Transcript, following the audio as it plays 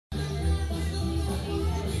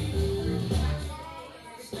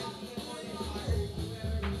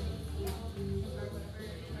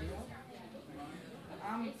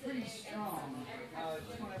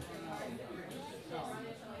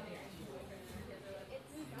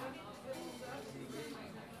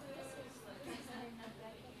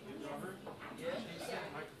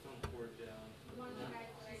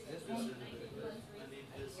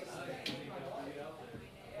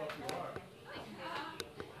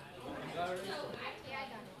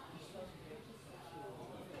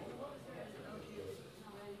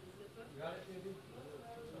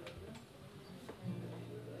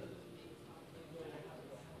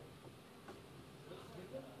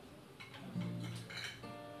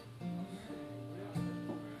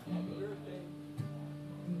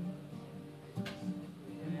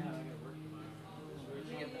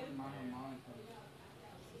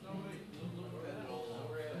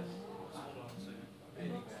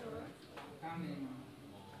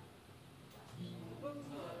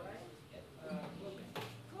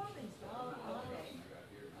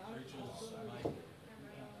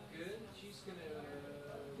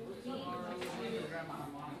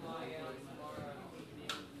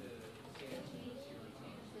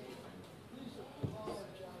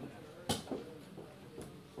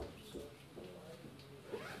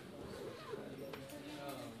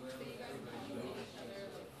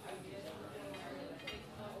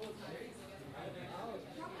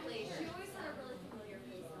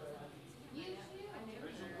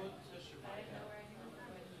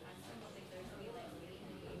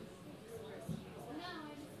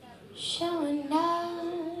Showing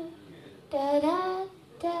up, da da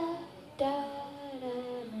da da da da.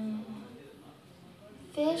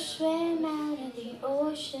 Fish swam out of the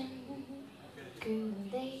ocean, grew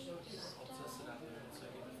late.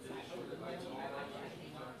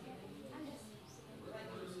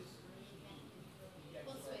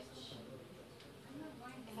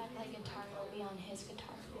 If I play guitar, it'll be on his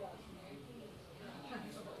guitar.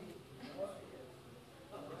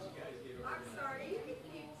 I'm sorry, you can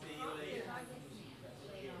keep talking.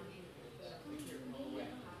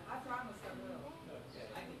 I promise I will.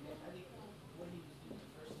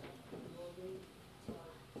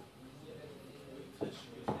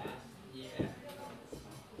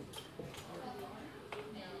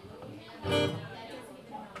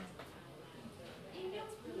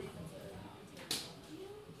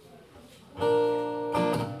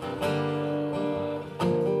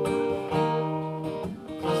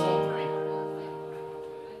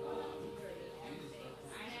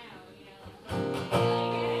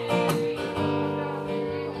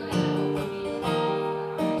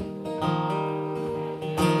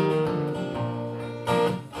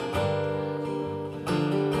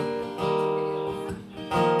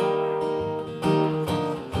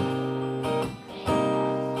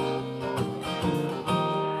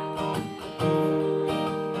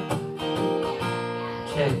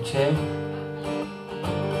 Check.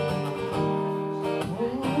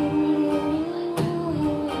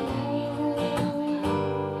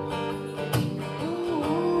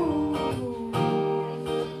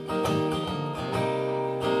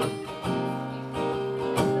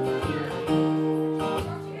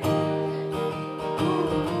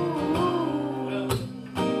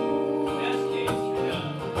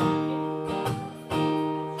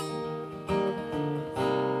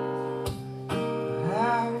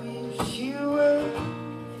 I wish you were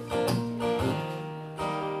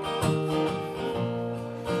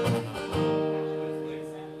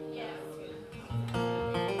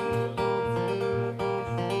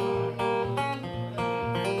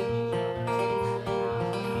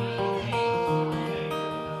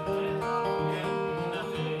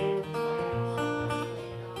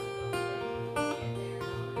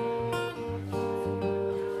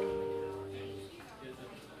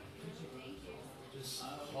Just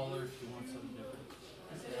holler if you want something different.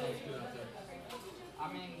 Sounds good out there.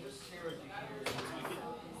 I mean, just hear what you hear.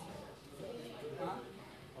 Huh?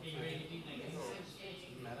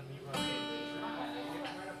 Mad at me, bro? I'm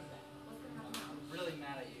really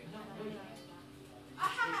mad at you.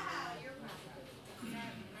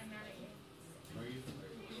 Are you?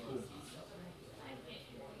 Cool.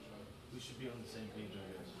 We should be on the same page,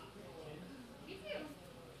 I guess.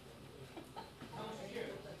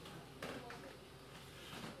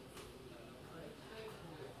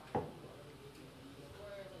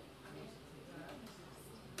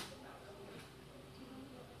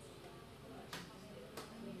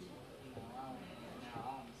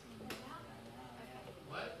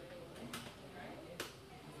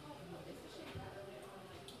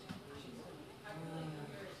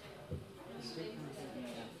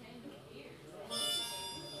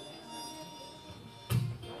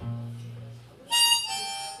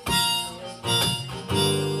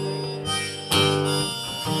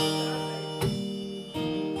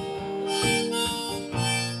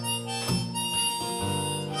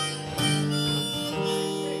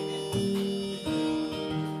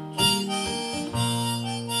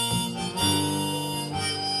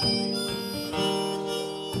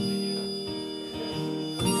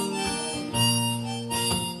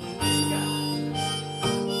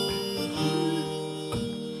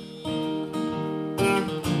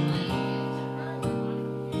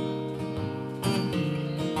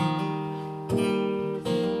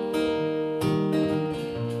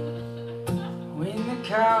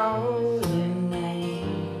 call your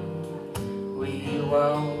name, will you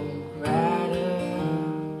walk right up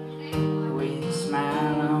with a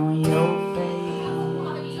smile on your face?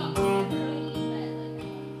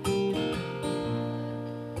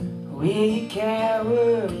 Will you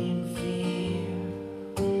cower in fear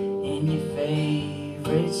in your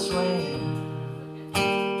favorite sweater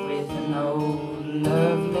with an old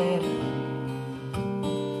love letter?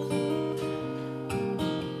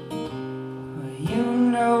 You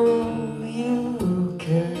know you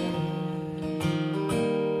could.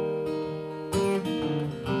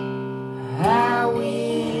 I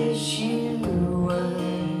wish you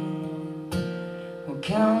would. Well,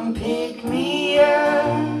 come pick me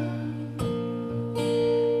up,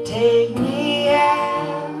 take me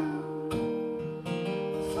out,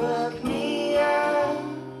 fuck me up,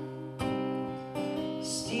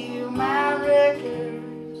 steal my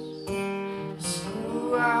records,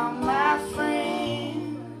 screw all my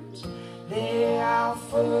friends. They're all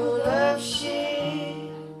full of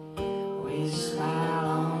shit with a smile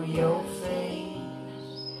on your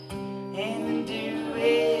face, and do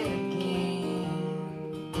it again.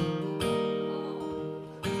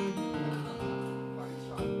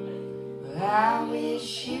 But I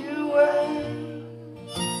wish you would.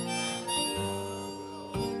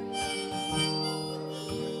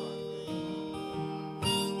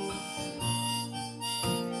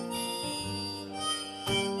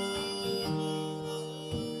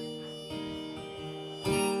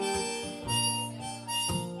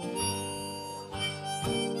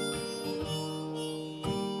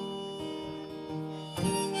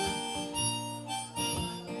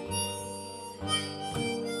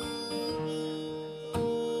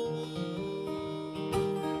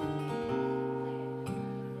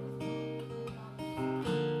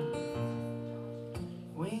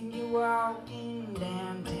 When you're walking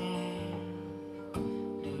downtown,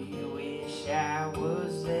 do you wish I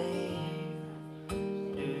was there?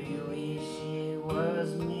 Do you wish it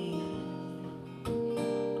was me?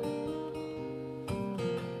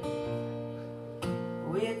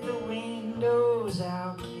 With the windows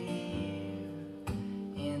all clear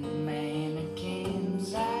in the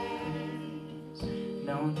mannequin's eyes,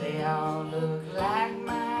 don't they all look like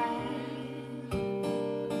mine?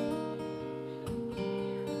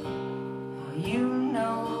 You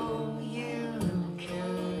know you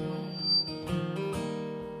could.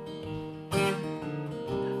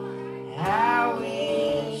 I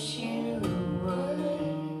wish you would.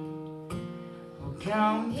 Well,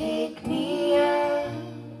 come pick me up,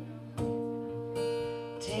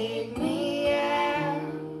 take me out,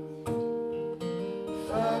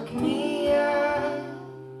 fuck me up,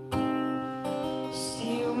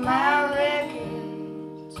 steal my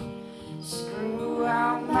records, screw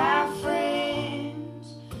all my friends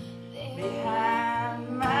behind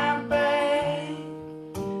my back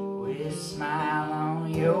with a smile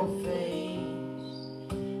on your face,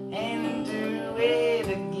 and do it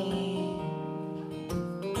again.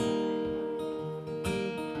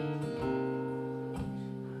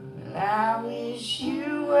 Well, I wish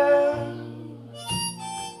you would.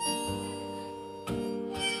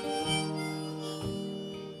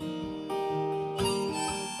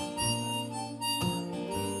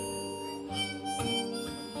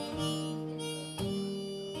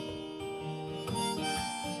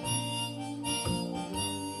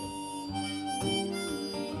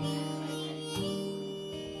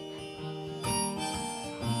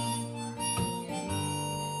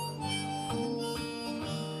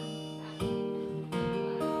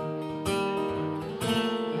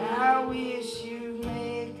 I wish you'd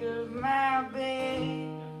make up my bed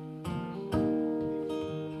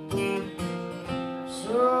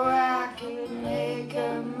so I could make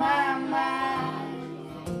up my mind.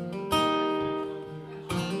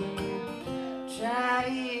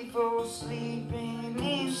 Try for sleeping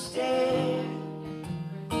instead.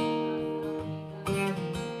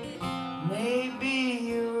 Maybe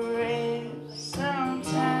you'll rest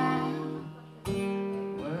sometime.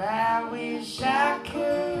 Well, I wish I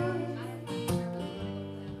could.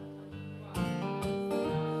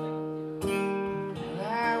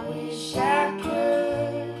 I wish I could.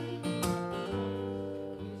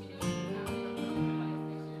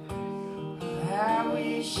 I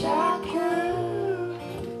wish I could.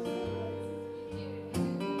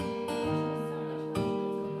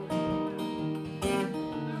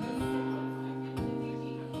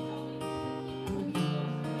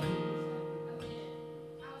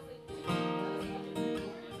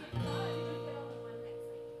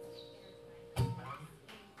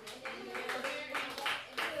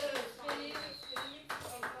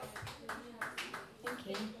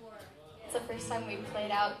 It's a the first time we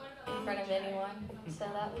played out in front of anyone, so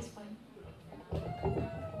that was fun.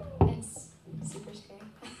 It's super scary.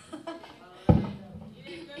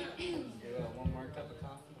 One more cup of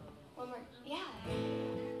coffee? One more, yeah.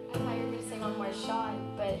 I thought you were gonna say one more shot,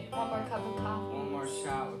 but one more cup of coffee. One more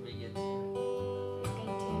shot would be good too. It's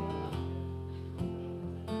good too.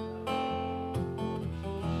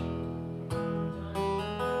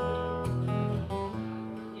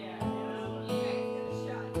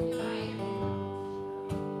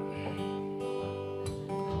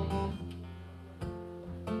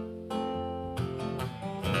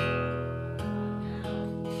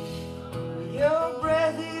 Your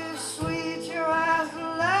breath is sweet, your eyes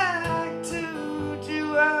are like two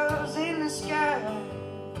jewels in the sky.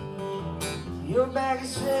 Your back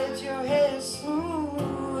is straight, your hair is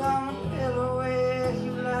smooth on the pillow where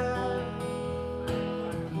you lie.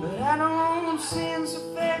 But I don't sense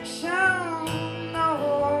affection,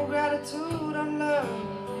 no gratitude or love.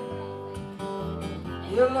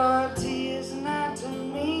 Your loyalty is not to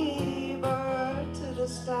me, but to the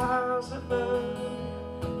stars above.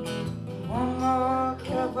 One more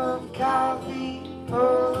cup of coffee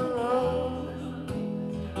for the road.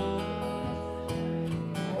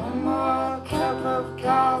 One more cup of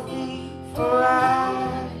coffee before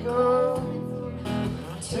I go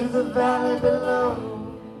to the valley below.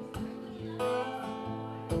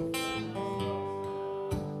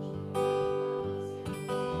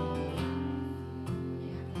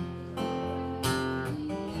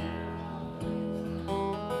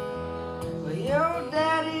 Well, your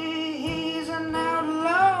daddy, he's an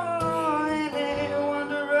outlaw and a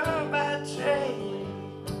wanderer by trade.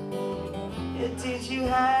 He'll teach you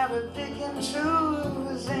how to pick and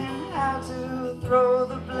choose and how to throw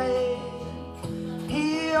the blade.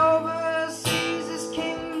 He oversees his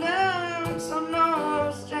kingdom, so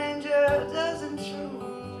no stranger does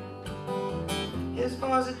intrude. His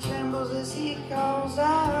voice it trembles as he calls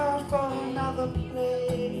out for another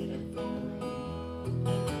plate of food.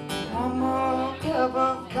 One more cup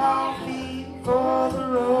of coffee for the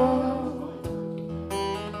road.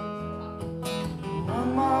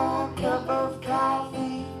 One more cup of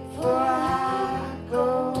coffee before I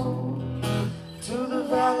go to the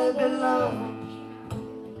valley below.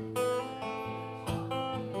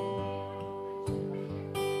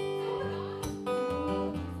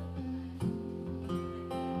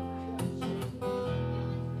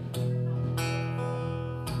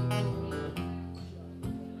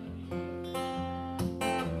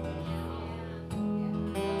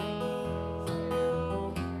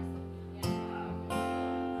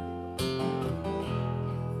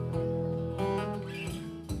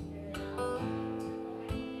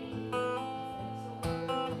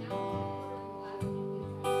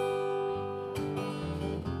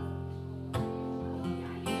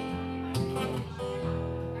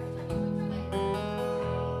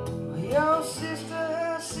 Your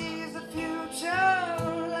sister sees the future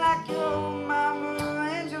like your mama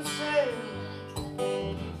and yourself.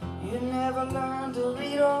 You never learn to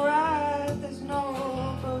read or write, there's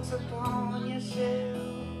no books upon your shelf.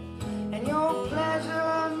 And your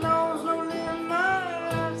pleasure knows no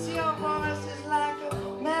limits, your voice is like a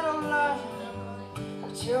metal line,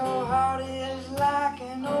 but your heart is like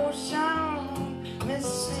an ocean,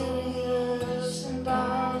 mysterious and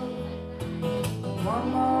dark. One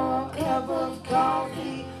more cup of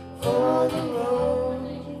coffee for the road.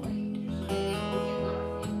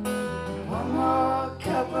 One more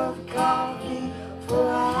cup of coffee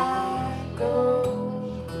before I go.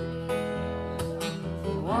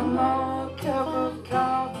 One more cup of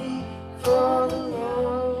coffee for the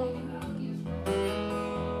road.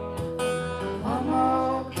 One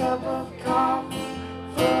more cup of coffee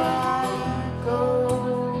before I go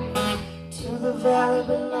to the valley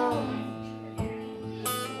below.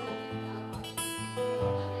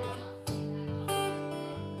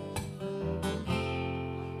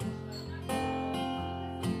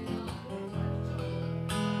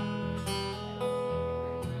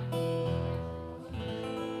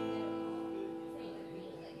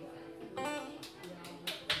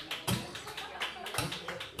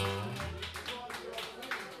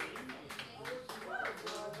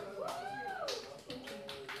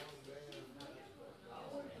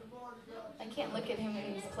 I can't look at him when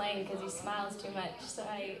he's playing because he smiles too much, so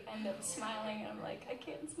I end up smiling and I'm like, I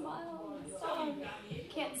can't smile on the song.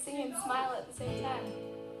 Can't sing and smile at the same time.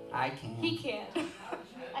 I can. He can't.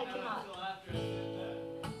 I cannot.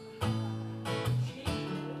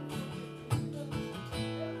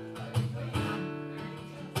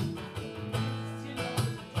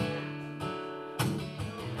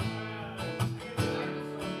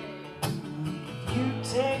 You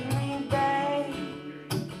take me back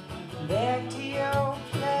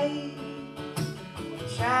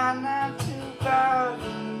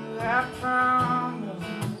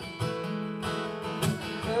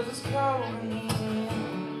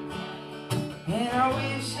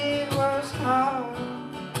it was hard.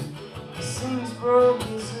 The sinks broke,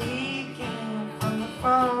 is leaking from the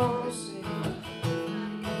faucet,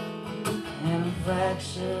 and I'm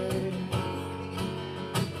fractured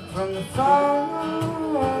from the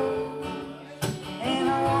fall, and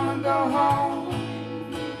I wanna go home.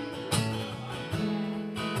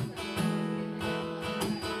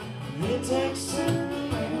 It takes two,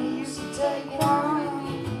 and it used to take one.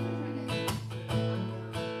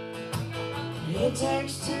 It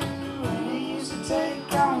takes two, and it used to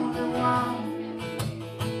take only one.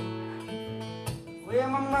 Well,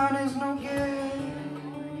 my money's no good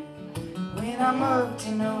when I'm up to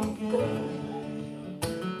no good.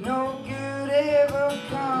 No good ever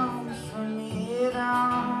comes from it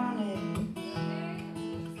on it.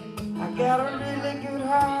 I got a really good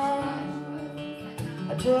heart,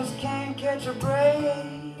 I just can't catch a break.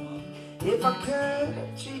 If I could,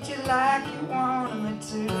 I'd treat you like you wanted me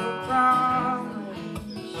to, I promise.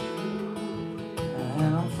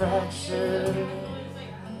 And I'm fractured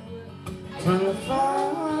from the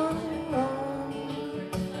fall,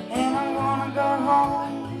 and I wanna go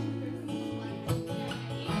home.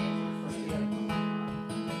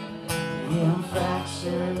 Yeah, I'm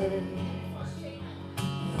fractured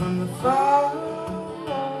from the fall,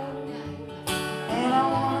 and I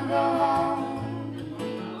wanna go home.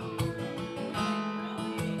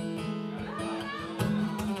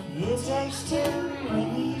 It takes two, and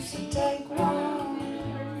it used to take one.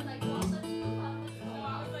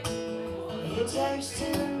 It takes two,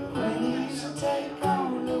 and it used to take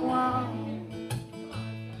only one.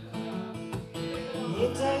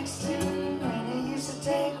 It takes two, and it used to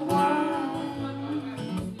take one.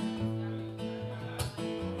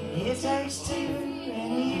 It takes two,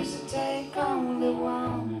 and it used to take only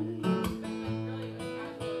one.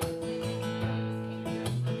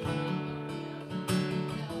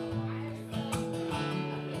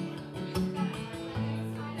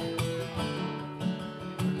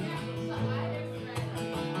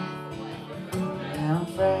 I'm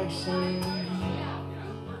fractured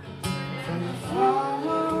from the fall,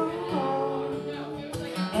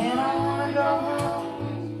 and I wanna go home.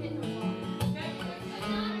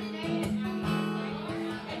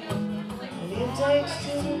 It takes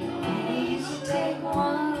two, and it used to take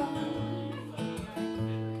one.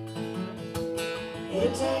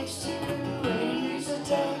 It takes two, and it used to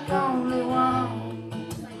take only one.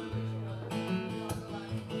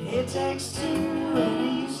 It takes two, and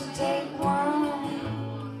it used to take one.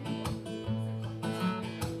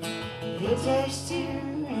 It takes two,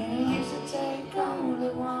 and it used to take only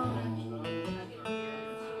one.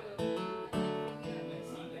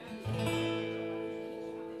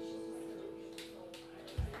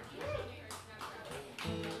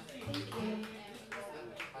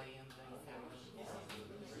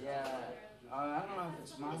 Yeah, I don't know if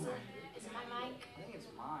it's mine. Is it my mic? I think it's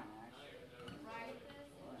mine, actually.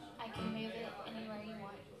 I can move it anywhere you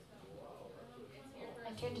want. I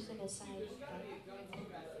turned it to the side.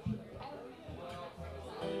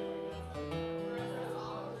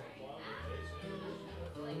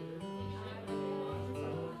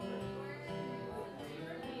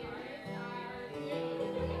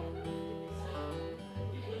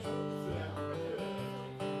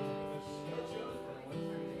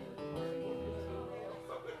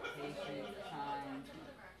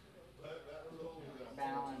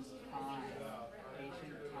 Balanced time.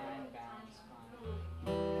 Patient time, balanced time.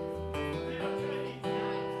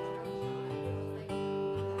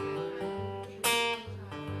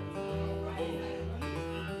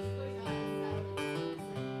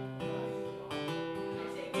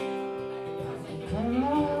 Come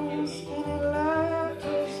on, skinny love,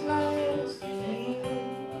 just like us to feel.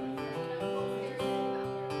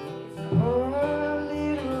 Oh, a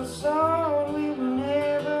little soul we will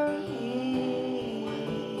never heal.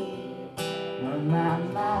 My,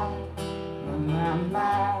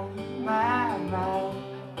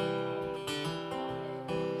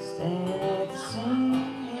 stand at the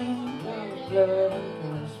scene of blood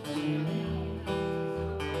was spilled.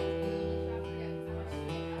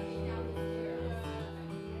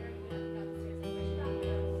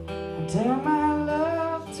 Tell my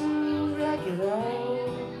love to wreck it all,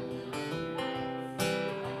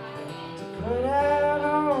 to cut out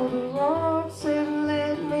all the ropes and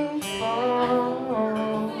let me fall.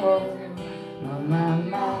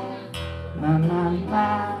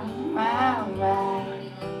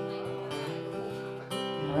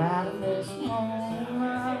 Right in this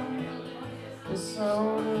moment, the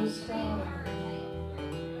soul is gone.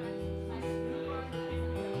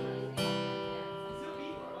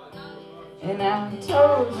 And I'm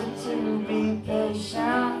told you to be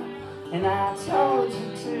patient, And I told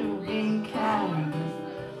you to be kind,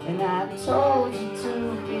 and I told you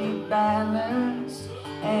to be balanced,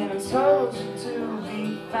 and I told you to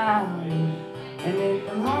be fine. And in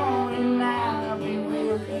the morning I'll be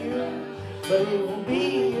with you, but it will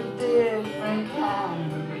be a different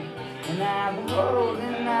kind. And I'll be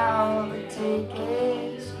holding all the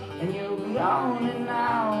tickets, and you'll be owning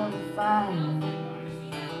all the fines.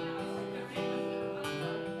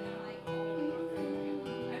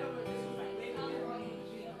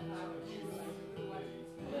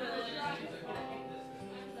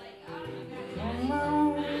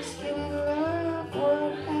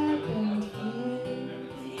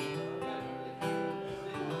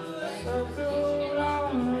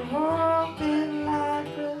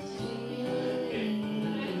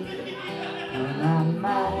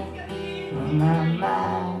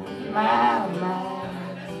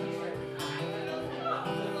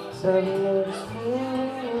 So the Lord's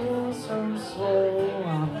feel so slow,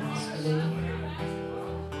 honestly.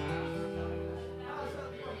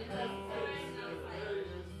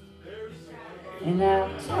 And I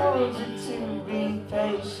told you to be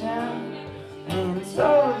patient, and I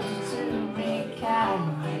told you to be kind,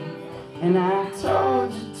 and I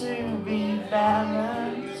told you to be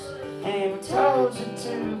balanced, and I told you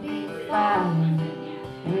to be fine.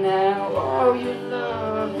 And now all your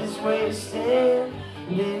love is wasted,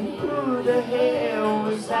 then who the hell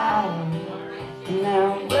was I? And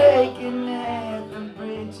now I'm breaking at the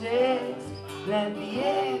bridges, and at the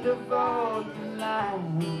end of all the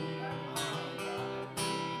lines.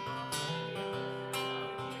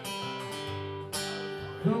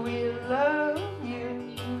 Who will love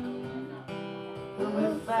you? Who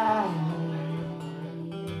will fight?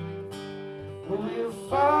 Who will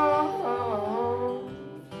fall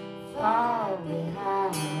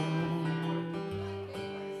behind?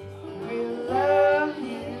 Who will love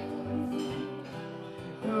you?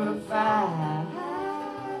 Who will fight?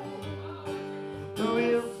 Who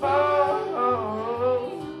will fall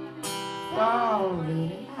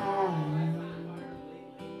behind?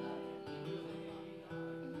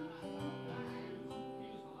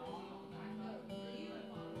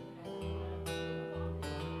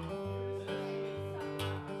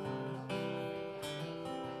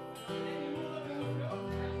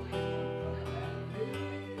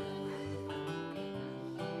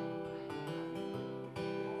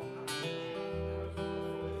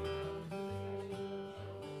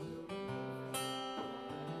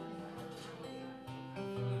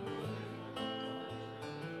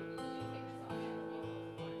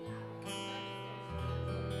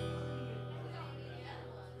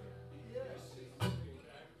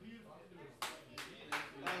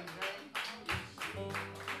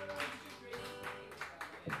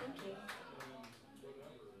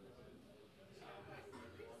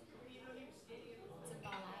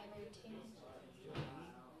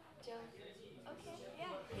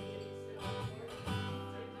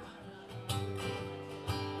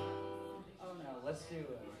 Let's do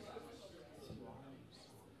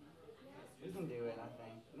we can do it, I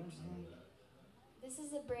think. Don't you think? This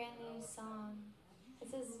is a brand new song.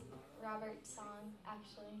 This is Robert's song,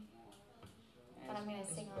 actually. But I'm going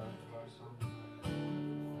to sing on it.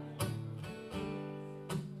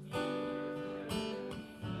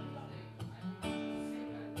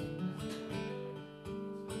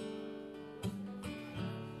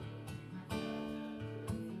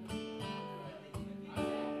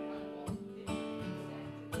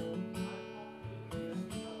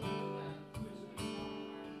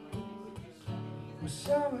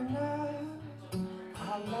 Showing up,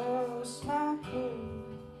 I lost my cool.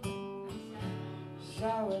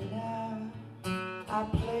 Showing up, I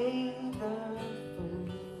played the fool.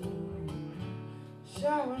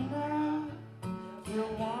 Showing up, you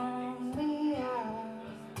want me out.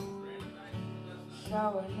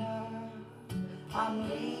 Showing up, I'm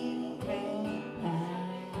leaving now.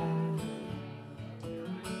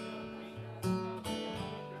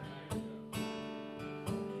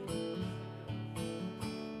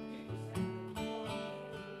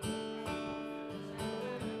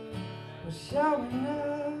 Showing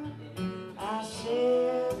up, I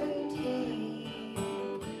 17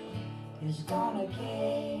 is gonna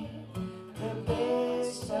get the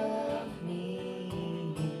best of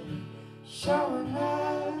me. Showing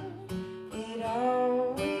up, it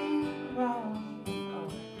all went wrong.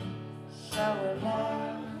 Showing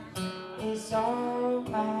up, it's all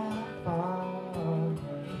my fault.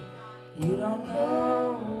 You don't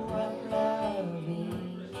know what love is.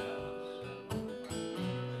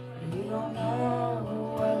 You don't know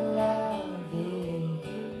what love is.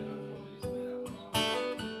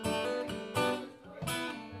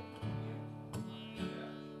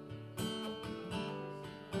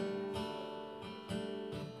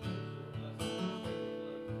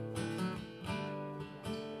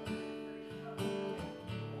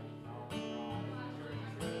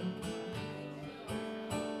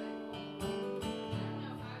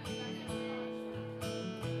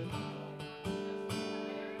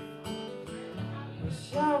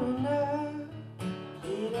 Sure enough,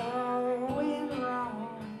 it all went wrong.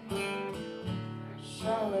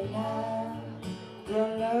 Sure enough, your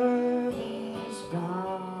love is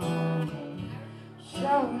gone.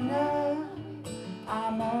 Sure enough,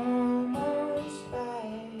 I'm almost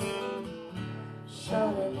back.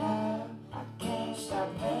 Sure enough, I can't stop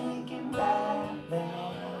thinking about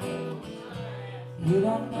that. You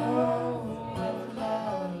don't know what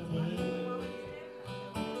love is.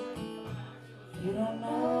 You don't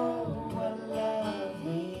know what love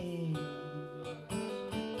is.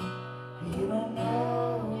 You don't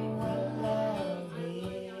know what love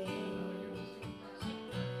is.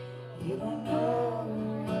 You don't know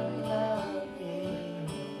what love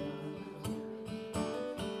is.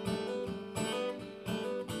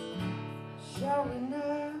 Sure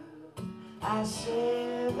enough, I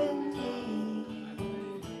 70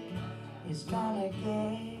 is gonna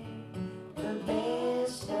get the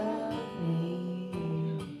best of me.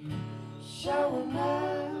 Sure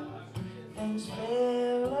enough, things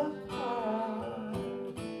fell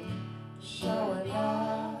apart. Sure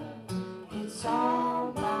enough, it's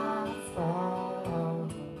all my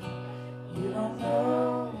fault. You don't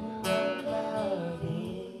know what love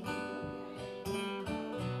is.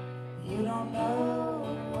 You don't know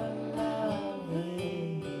what love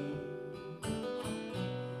is.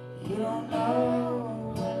 You don't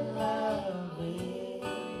know what love is.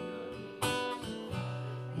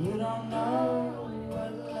 You don't know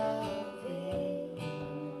what love is.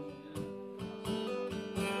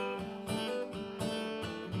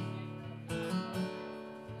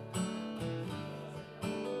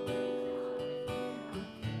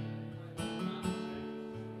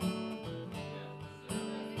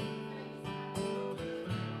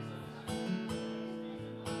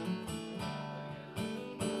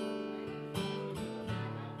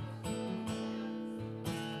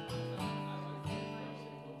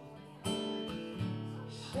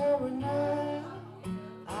 Sure enough,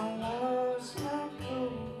 I lost my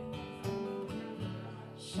cool.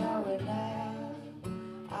 Sure enough,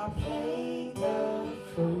 I played the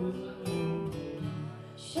fool.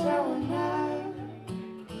 Sure enough,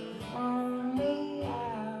 on me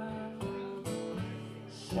out.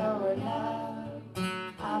 Sure enough,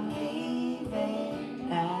 I'm leaving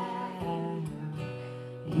now.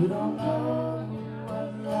 You don't know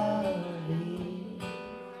what love is.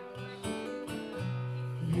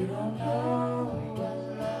 You don't know what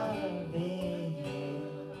love is.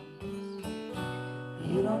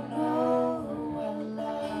 You don't know what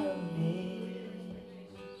love is.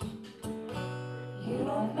 You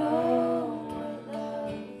don't know what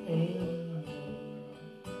love is.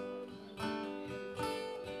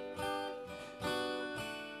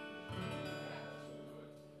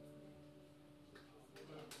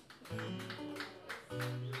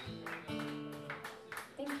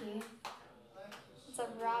 Thank you. It's a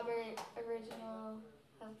Robert original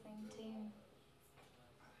Hoefling tune.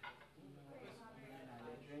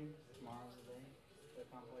 Tomorrow's the day, the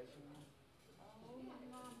compilation.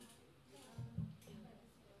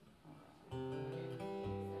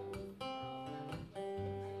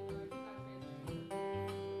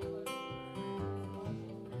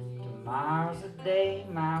 Tomorrow's the day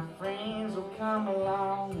my friends will come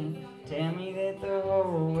along and tell me that the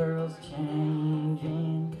whole world's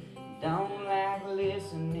changing. Don't like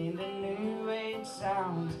listening to new age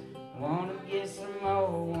songs. Wanna get some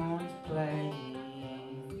old ones playing.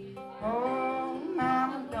 Oh,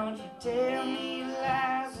 mama, don't you tell me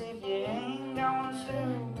lies if you ain't gonna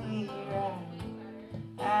do me right.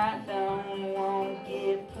 I don't wanna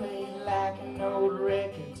get played like an old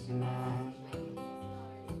record tonight.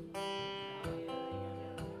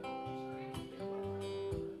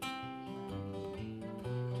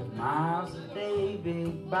 Tomorrow's the day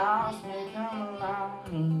big boss may come along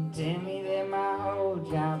and tell me that my whole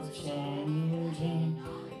job's changing.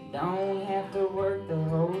 Don't have to work the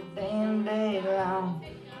whole damn day long.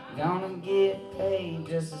 Gonna get paid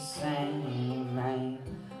just the same, man.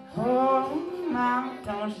 Oh, mama,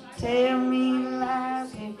 don't you tell me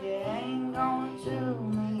lies if you ain't gonna do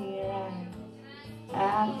me right.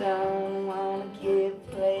 I don't wanna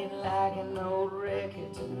get played like an old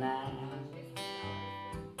record tonight.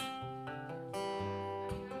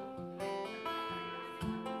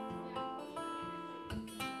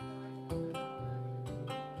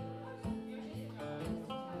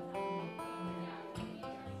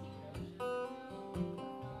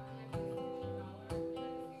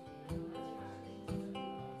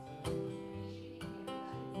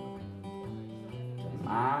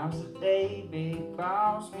 Tomorrow's the day big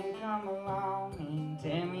boss may come along and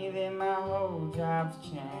tell me that my whole job's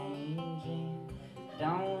changing.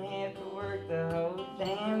 don't have to work the whole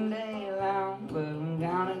damn day long, but I'm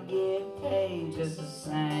gonna get paid just the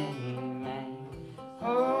same, man.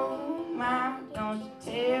 Oh, mama, don't you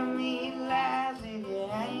tell me lies if you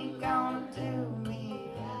ain't gonna do me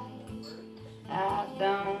right. I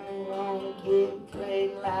don't wanna get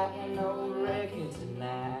played like an old record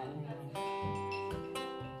tonight.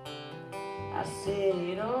 I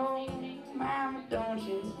said, oh, mama, don't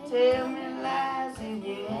you tell me lies if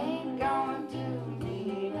you ain't gonna do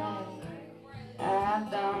me right. I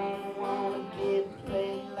don't wanna get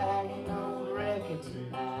played like an old record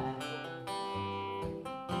tonight.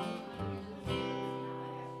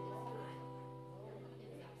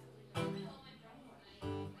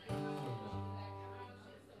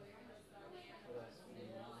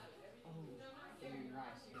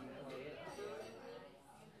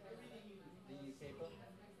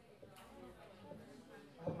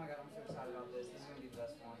 Oh my god, I'm so excited about this. This is gonna be the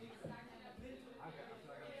best one.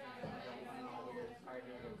 Alright,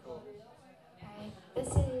 here we go, cool. Alright,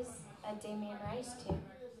 this is a Damien Rice tune.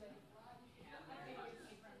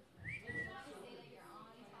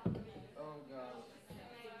 Oh god.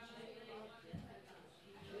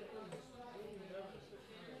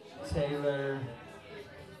 Taylor,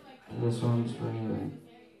 this one's for you.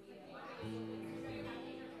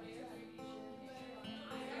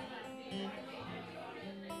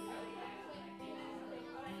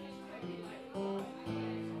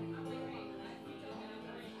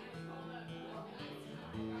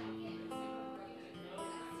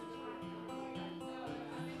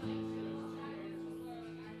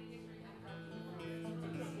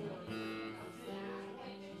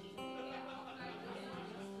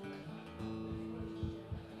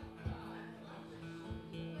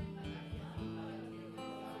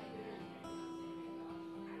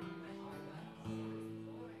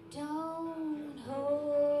 Don't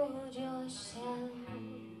hold yourself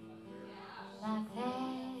like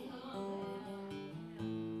that.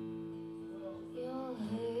 You'll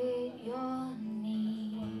hurt your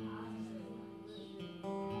knees.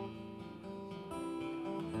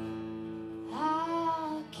 I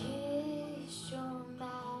kissed your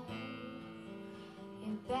mouth,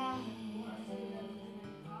 your back.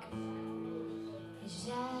 Is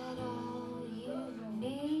that all you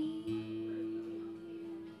need?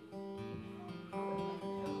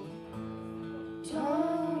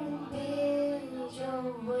 Don't build your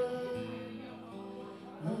world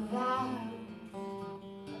around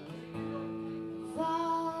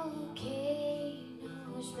volcanoes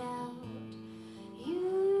melt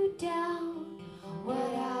you down.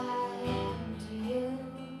 What I am to you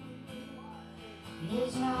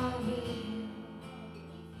is not real.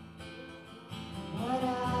 What I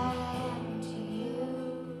am to you,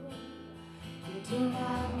 you do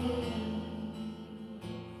not need.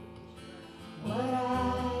 What I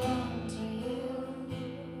am to you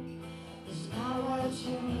is not what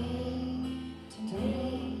you mean to me.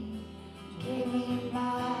 Give me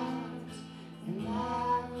miles and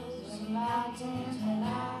miles and mountains when I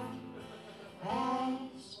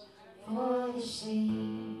ask for the sea.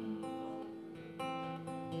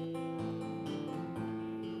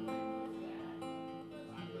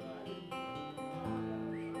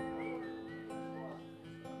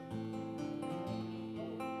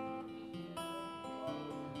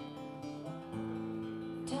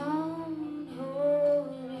 Don't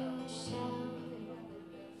hold yourself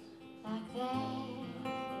like that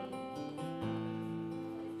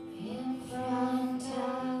in front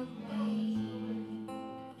of me.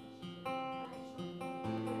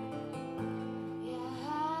 Yeah,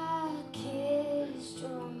 I kissed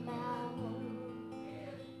your mouth,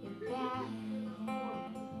 your back.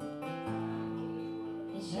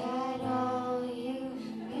 Is that all you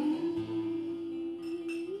need?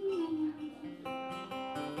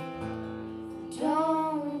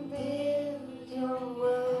 Don't build your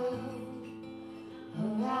world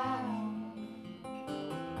around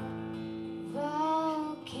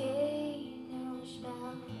volcanoes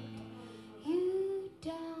melt you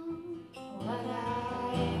down. What I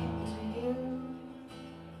am to you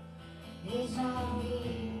is not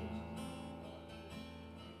real.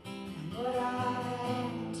 And what I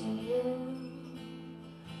am to you,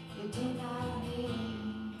 you do not need.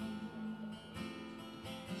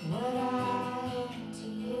 What I am to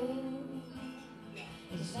you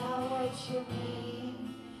is not what you mean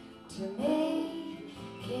to me.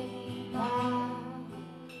 Give me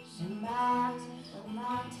miles and miles of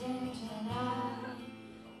mountains when I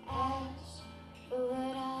ask for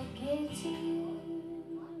what I get to you.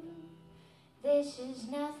 This is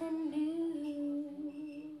nothing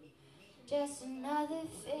new, just another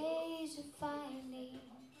phase of finding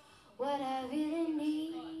What I really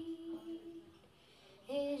need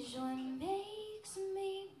is what makes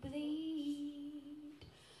me bleed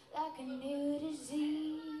like a new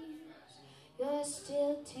disease. You're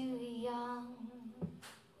still too young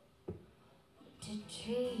to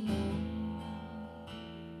treat.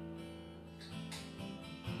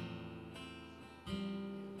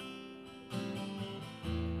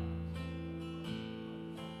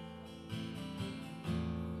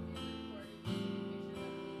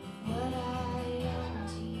 What I am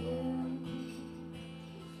to you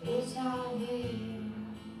is not real.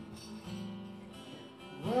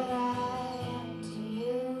 What I am to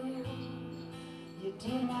you, you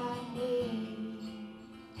do not need.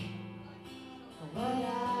 What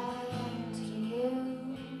I am to you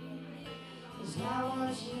is not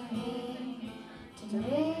what you mean to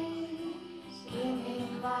me. Give me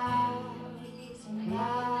miles and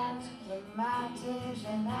miles of mountains,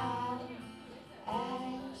 and I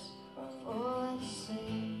ask for the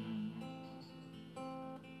sea.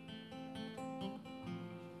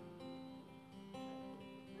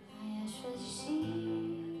 I ask for the sea.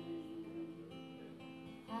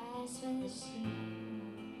 I ask for the sea.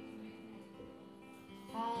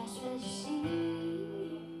 I ask for the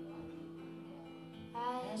sea. I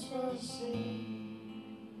ask for the sea.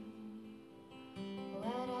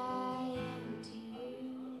 What I am to you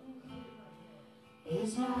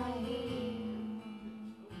is not you.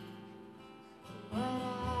 What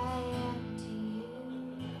I am to you,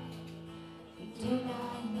 you do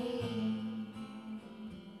not need.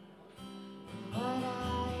 What I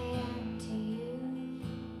am to you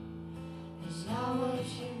is not what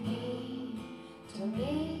you need to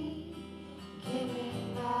me. Give me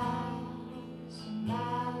miles and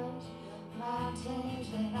miles, mountains,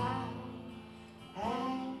 and I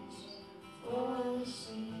ask for the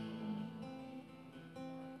sea.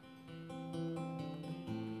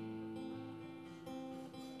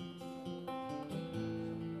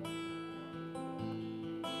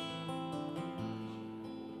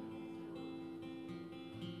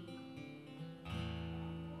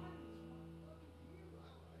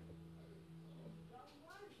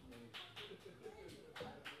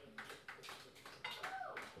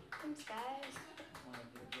 Thanks, guys.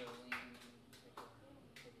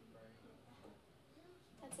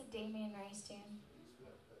 That's a Damien Rice tune.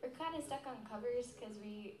 We're kind of stuck on covers because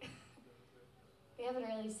we haven't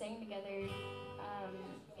really sang together.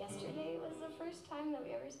 Yesterday was the first time that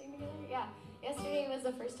we ever sang together. Yeah, yesterday was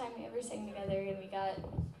the first time we ever sang together, and we got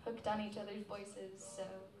hooked on each other's voices. So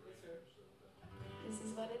this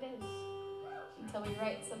is what it is until we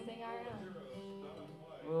write something our own.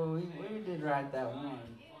 Well, we did write that one.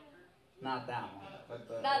 Not that one,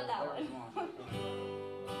 but Not that there was one. one.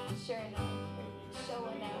 Sure enough.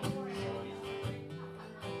 Showing out.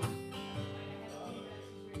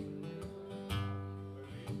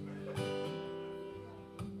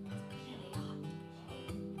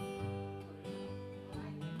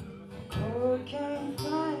 Cocaine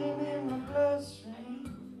flame in my bloodstream,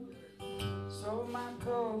 so my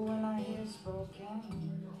cold when I hear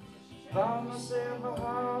Spokane. Bought myself a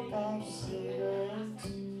whole pack of cigarettes.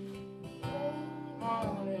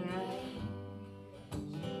 Morning rain.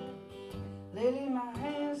 Lately my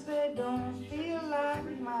hands, they don't feel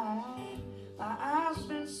like mine. My eyes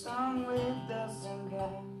been stung with dust and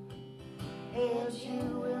cloud. Held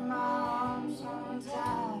you in my arms one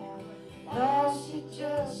time, lost you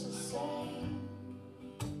just the same.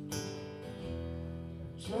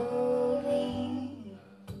 Jolene,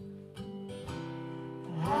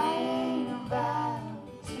 I ain't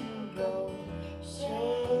about to go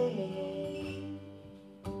straight.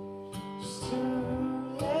 It's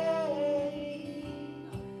too late.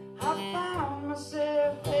 I found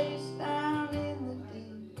myself face down in the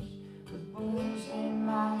ditch, with bullets in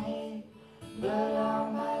my head, blood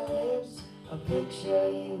on my lips. A picture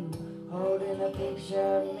of you holding a picture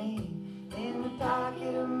of me in the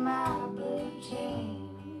pocket of my blue jeans.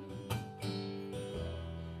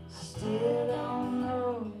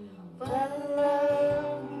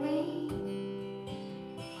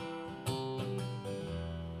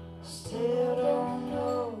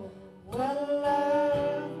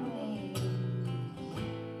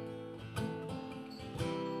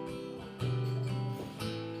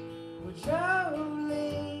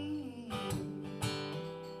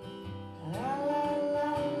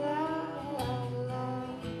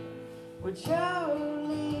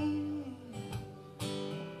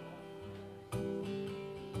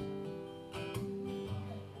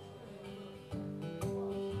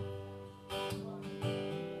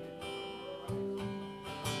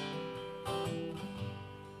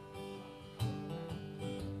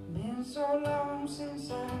 been so long since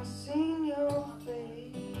I've seen your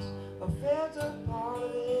face or felt a part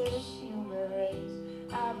of this human race.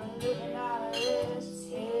 I've been living out of this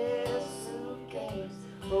here suitcase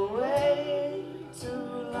for way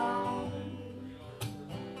too long.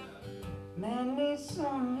 Man needs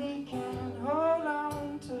something he can hold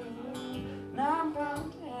on to. Now I'm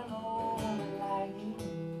bound to have a woman like you.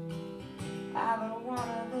 Either one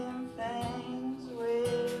of them things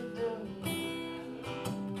will do.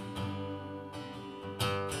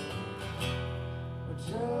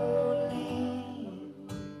 Jolene,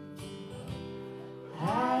 I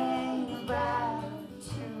ain't about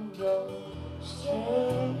to go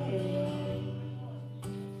straight.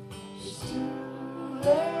 It's too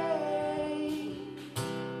late.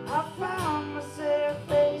 I found myself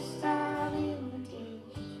face down in the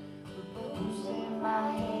ditch, with booze in my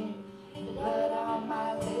hand, blood on my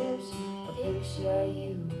lips. A picture of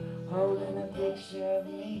you holding a picture of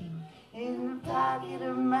me in the pocket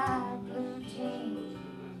of my blue jeans.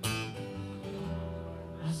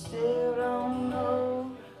 I still don't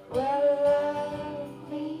know what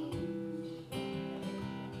love means.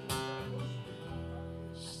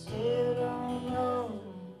 Still don't know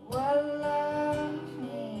what love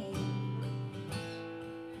means.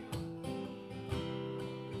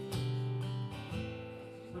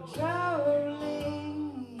 But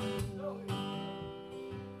Jolene,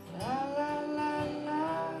 la la la la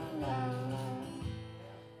la la,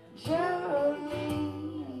 Jolene.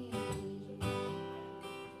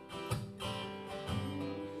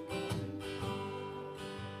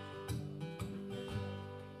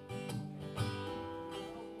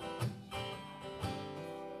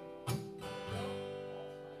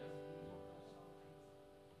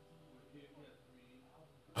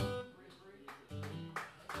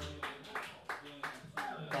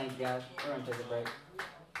 Thank you guys. We're gonna take a break.